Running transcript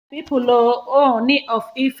People oh, Ooni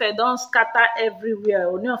of Ife don scatter everywhere.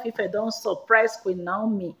 Ooni of Ife don surprise Queen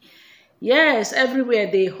Naomi. Yes,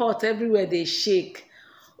 everywhere they hot, everywhere they shake.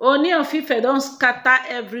 Ooni of Ife don scatter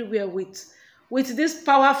everywhere with this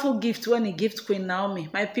powerful gift when he gift Queen Naomi.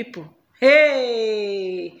 My people,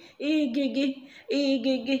 hey, igigi,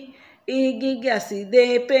 igigi, igigi, as e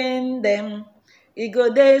dey pain dem, e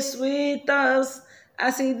go dey sweet us,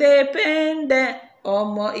 as e dey pain dem.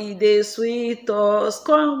 Omo, e dey sweet us.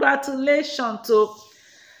 Congratulations to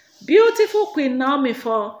beautiful Queen Naomi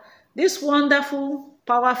for this wonderful,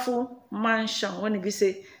 powerful mansion. When e be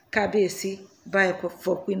say Kabiyesi buy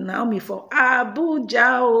for Queen Naomi for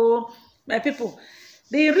Abuja. Oh, my people,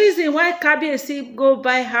 the reason why Kabiyesi go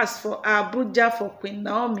buy house for Abuja for Queen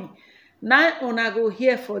Naomi, now una go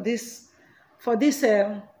hear for this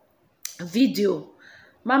video.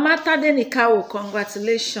 Mama Tadenikawo,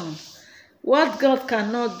 congratulations. What God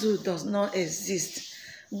cannot do does not exist.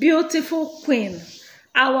 Beautiful queen,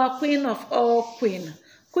 our queen of all queen.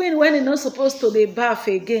 Queen when e not supposed to dey bath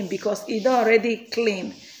again because e don already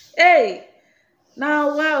clean. Hey,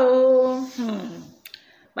 now wow.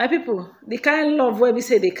 My people, the kind love wey we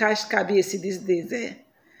say they catch Kabiyesi these days,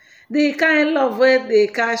 the kind love wey they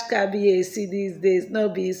catch Kabiyesi these days, no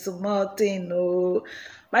be small thing. No,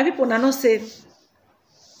 my people, na know say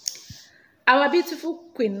our beautiful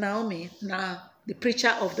Queen Naomi na the preacher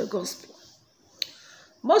of the gospel.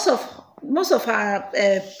 Most of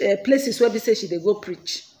her places where we say she dey go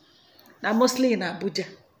preach, na mostly in Abuja.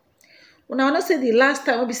 Una wanna say the last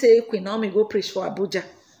time we say Queen Naomi go preach for Abuja,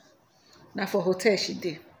 na for hotel she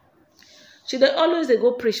dey. She dey always dey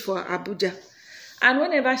go preach for Abuja, and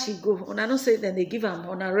whenever she go, una know say then they give am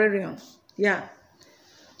honorarium. Yeah.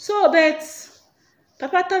 So, but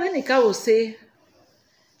Papa Tadenika will say,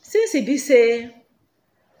 since e be say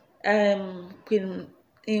Queen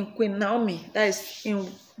Naomi, that is in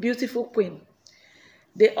beautiful queen,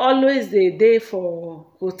 they always dey for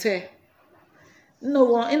hotel.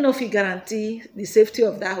 No fit guarantee the safety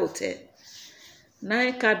of that hotel.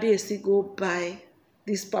 Now Kabiyesi go buy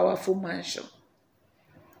this powerful mansion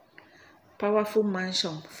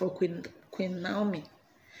for Queen Naomi.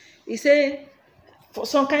 He say for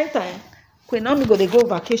some kind of time Queen Naomi go dey go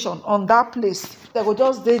vacation on that place. They go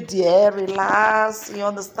just dey there, relax, you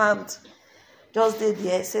understand? Just dey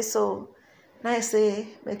there. Say so. Now I say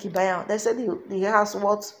make you buy out. They say the house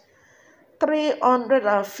worth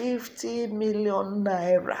 350 million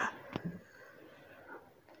naira.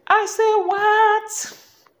 I say what?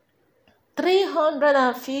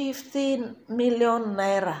 350 million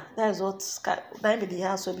naira. That is what be the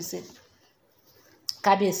house will be said.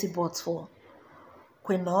 Kabiyesi bought for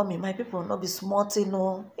Queen Naomi. My people, not be smart,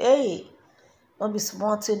 no. Hey, not be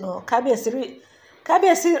smart, no.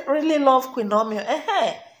 Kabiyesi really love Queen Naomi.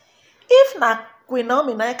 If na Queen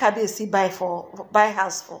Naomi na Kabiyesi buy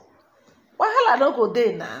house for, wahala no go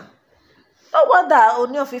dey now. No wonder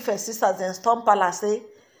Ooni of Ife sisters and Storm Palace say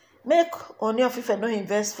make Ooni of Ife no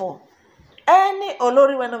invest for any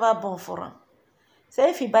Olori wey never born for am. Say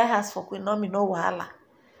if he buy house for Queen Naomi, no wahala.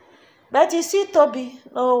 But you see Toby,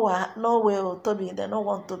 no way, Toby, they no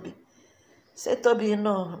want Toby. Say Toby,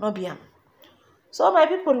 no be am. So my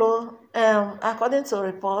people, according to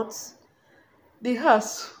reports, the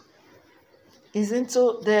house is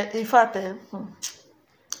into in fact, the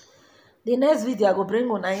next video I go bring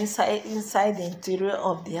una inside the interior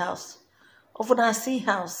of the house. Of una see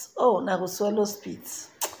house, oh, na go swallow spit.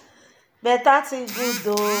 But that is good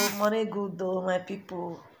though, money good though, my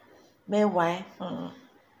people. Meanwhile,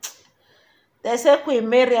 they say Queen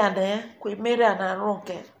Mary and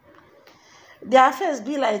Ronke. Their face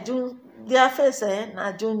be like June. Their face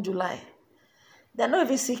na June, July. They no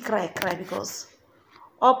even see cry because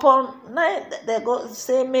upon night they go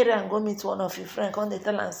say Mary and go meet one of your friends. Come they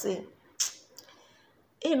tell and say,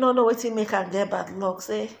 he no know wetin make am get bad luck.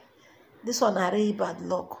 Say this one na really bad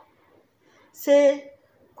luck. Say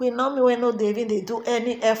Queen Naomi wey no dey even dey do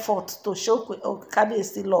any effort to show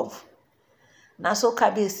Kabiyesi love. Na so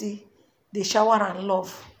Kabiyesi dey shower and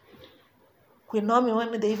love. Queen Naomi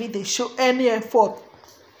when they even they show any effort.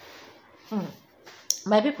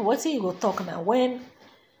 My people, what you go talk now? When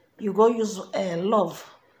you go use love,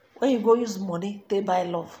 when you go use money, they buy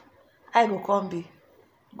love. I go come be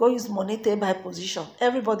go use money, they buy position.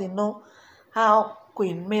 Everybody know how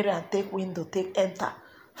Queen Mary and take window, take enter,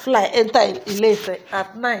 fly, enter Ile-Ife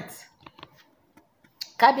at night.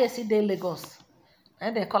 Kabiyesi dey Lagos.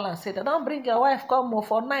 And they call and say, they don't bring your wife come more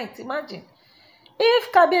for night. Imagine.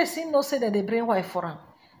 If Kabiyesi no say that they bring wife for him,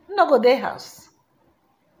 no go dey house.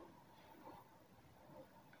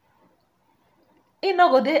 He no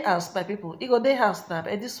go dey house, my people. He go dey house now.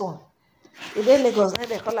 But this one, e dey Lagos na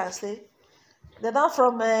dey call am say dem don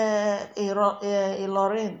from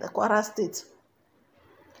Ilorin, the Kwara State.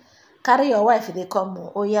 Carry your wife dey come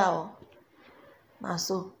o, oya o. Na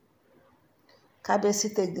so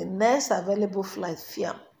Kabesi take the next available flight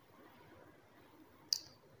fiam.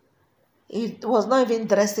 He was not even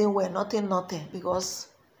dressing well, nothing, because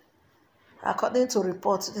according to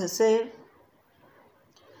reports, they say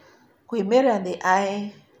Queen Mary and the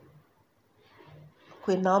eye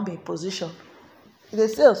Queen Naomi position. They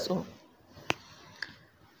say also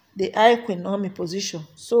the eye Queen Naomi position.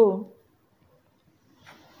 So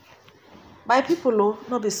my people, oh,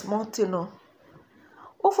 no be small thing, oh.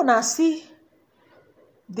 If una see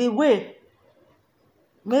the way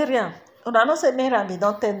Mariam, una know say Mariam bin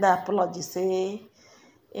don tender apology, say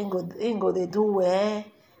him go dey do well,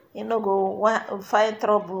 he no go find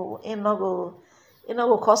trouble, he no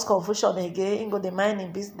go cause confusion again, he go dey mind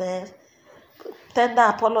him business. Tender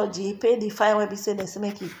apology, pay the fine wey be say dem say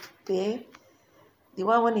make he pay. The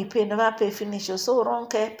one when he pay never pay finish. So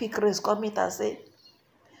Ronke pick race come meet and say,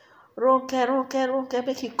 Ronke,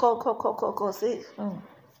 make he call, say,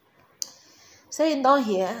 say he don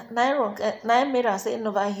hear. Na Mariam say he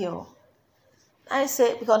never hear. I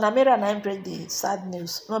say, because na Mariam na break the sad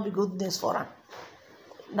news, not be good news for am.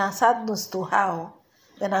 Na sad news to her,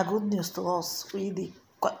 then na good news to us, we the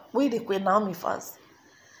Queen Naomi fans.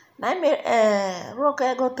 Na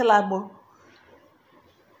Ronke go tell am,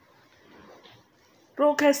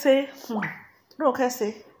 Ronke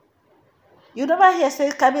say, you never hear say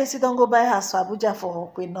Kabiyesi don go buy house for Abuja for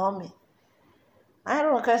Queen Naomi. Na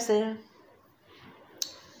Ronke say,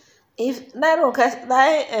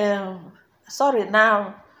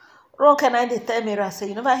 now Ronke na dey tell Mariam say,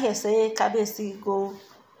 you never hear say Kabiyesi go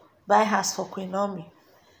buy house for Queen Naomi.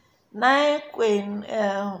 Na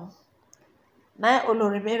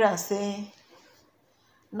Olori Mariam say,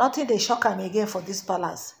 nothing dey shock am again for this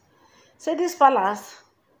palace. Say this palace,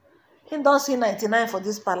 him don see 99 for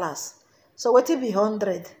this palace. So wetin be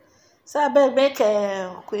 100? Say abeg make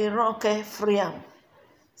Queen Ronke free am.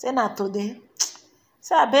 Say na today.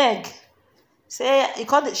 Say abeg. Say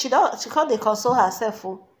she come dey console herself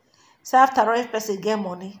o. Say after all, if person get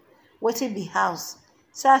money, wetin be house?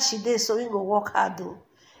 Say as she dey so him go work hard o.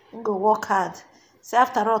 Him go work hard. Say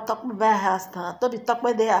after all, Tope buy house now. No be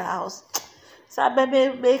Tope dey her house. Say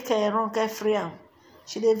abeg make Ronke free am.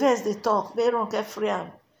 She dey vex dey talk, make Ronke free am.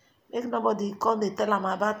 Make nobody come dey tell am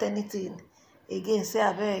about anything again. Say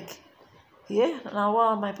abeg. Yeah, na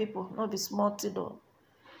wow, my people. No be small thing o.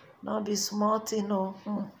 No be small thing o.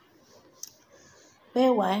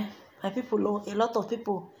 Meanwhile, my people, oh, a lot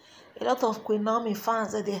of Queen Naomi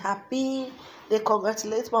fans, they happy, they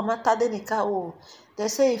congratulate Mama Tadenika. Oh, they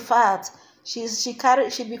say in fact she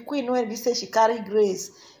be queen when we say she carry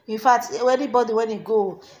grace. In fact, anybody when he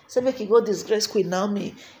go say make he go disgrace Queen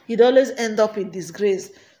Naomi, he'd always end up in disgrace.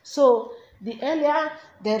 So the earlier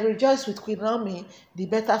they rejoice with Queen Naomi, the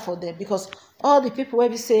better for them, because all the people when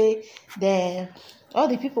we say they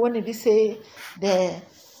want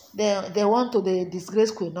to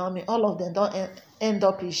disgrace Queen Naomi, all of them don't end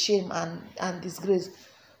up in shame and disgrace.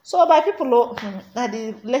 So by people, now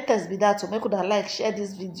the latest be that, to make una like share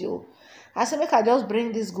this video. I say make I just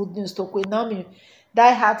bring this good news to Queen Naomi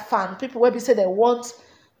die hard fan. People wey be say they want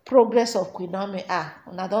progress of Queen Naomi.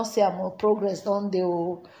 Una don see am, progress don dey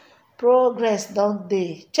o. Progress don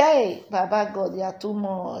dey. Chai, Baba God, you are too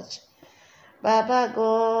much. Baba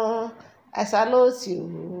God, I salute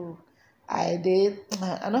you. I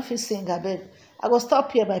no fit sing abeg. I go stop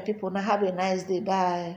here, my people. Now have a nice day. Bye.